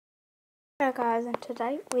Hello guys, and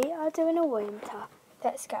today we are doing a room tour.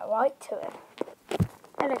 Let's get right to it.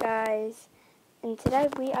 Hello guys, and today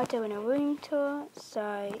we are doing a room tour. So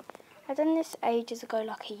I done this ages ago,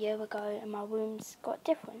 like a year ago, and my rooms got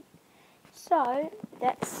different. So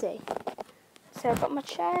let's see. So I've got my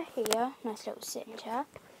chair here, nice little sitting chair.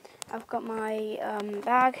 I've got my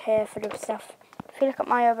bag here full of stuff. If you look at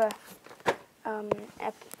my other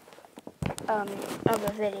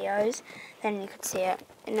videos, then you could see it.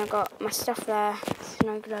 And I've got my stuff there,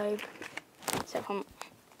 snow globe, so I'm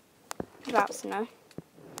about snow.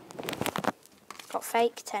 Got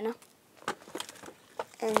fake tenner.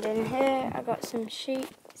 And in here I got some sea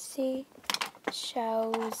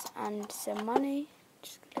shells and some money.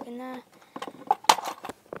 Just look in there.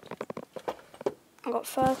 I got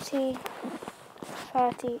 30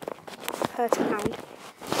 pound.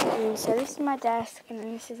 And so this is my desk, and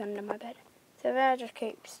then this is under my bed. So there I just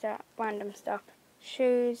keep random stuff,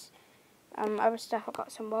 shoes, other stuff. I've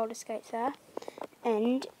got some roller skates there.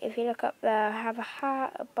 And if you look up there, I have a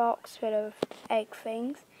hat, a box full of egg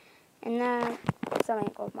things. And there,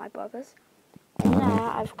 something of my brother's. And there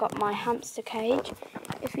I've got my hamster cage.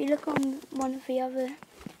 If you look on one of the other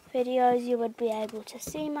videos, you would be able to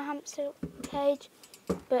see my hamster cage.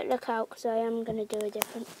 But look out, because I am going to do a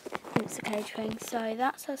different hamster cage thing. So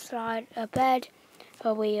that's her slide, a bed,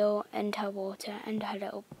 her wheel, and her water, and her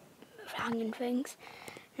little hanging things.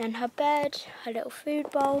 And then her bed, her little food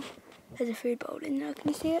bowl. There's a food bowl in there, can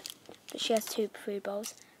you see it? But she has 2 food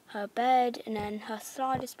bowls. Her bed, and then her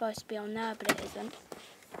slide is supposed to be on there, but it isn't.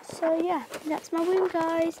 So yeah, that's my room,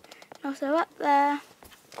 guys. And also up there,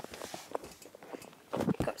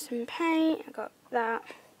 I've got some paint, I've got that.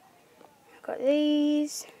 I've got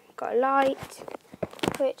these, I've got a light,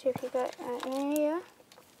 which if you go in here,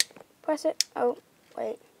 press it, oh,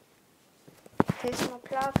 wait. Here's my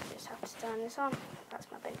plug, I just have to turn this on. That's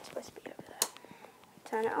my bed, it's supposed to be over there.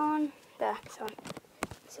 Turn it on, there, it's on.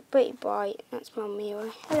 It's a pretty bright, that's my mirror.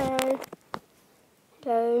 Hello.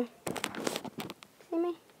 Hello. See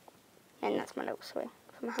me? And that's my little swing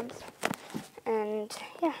for my hamster. And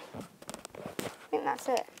yeah, I think that's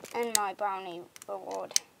it. And my brownie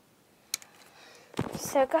reward.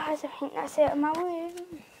 So guys, I think that's it on my room.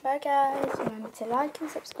 Bye guys. Remember to like and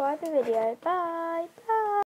subscribe the video. Bye.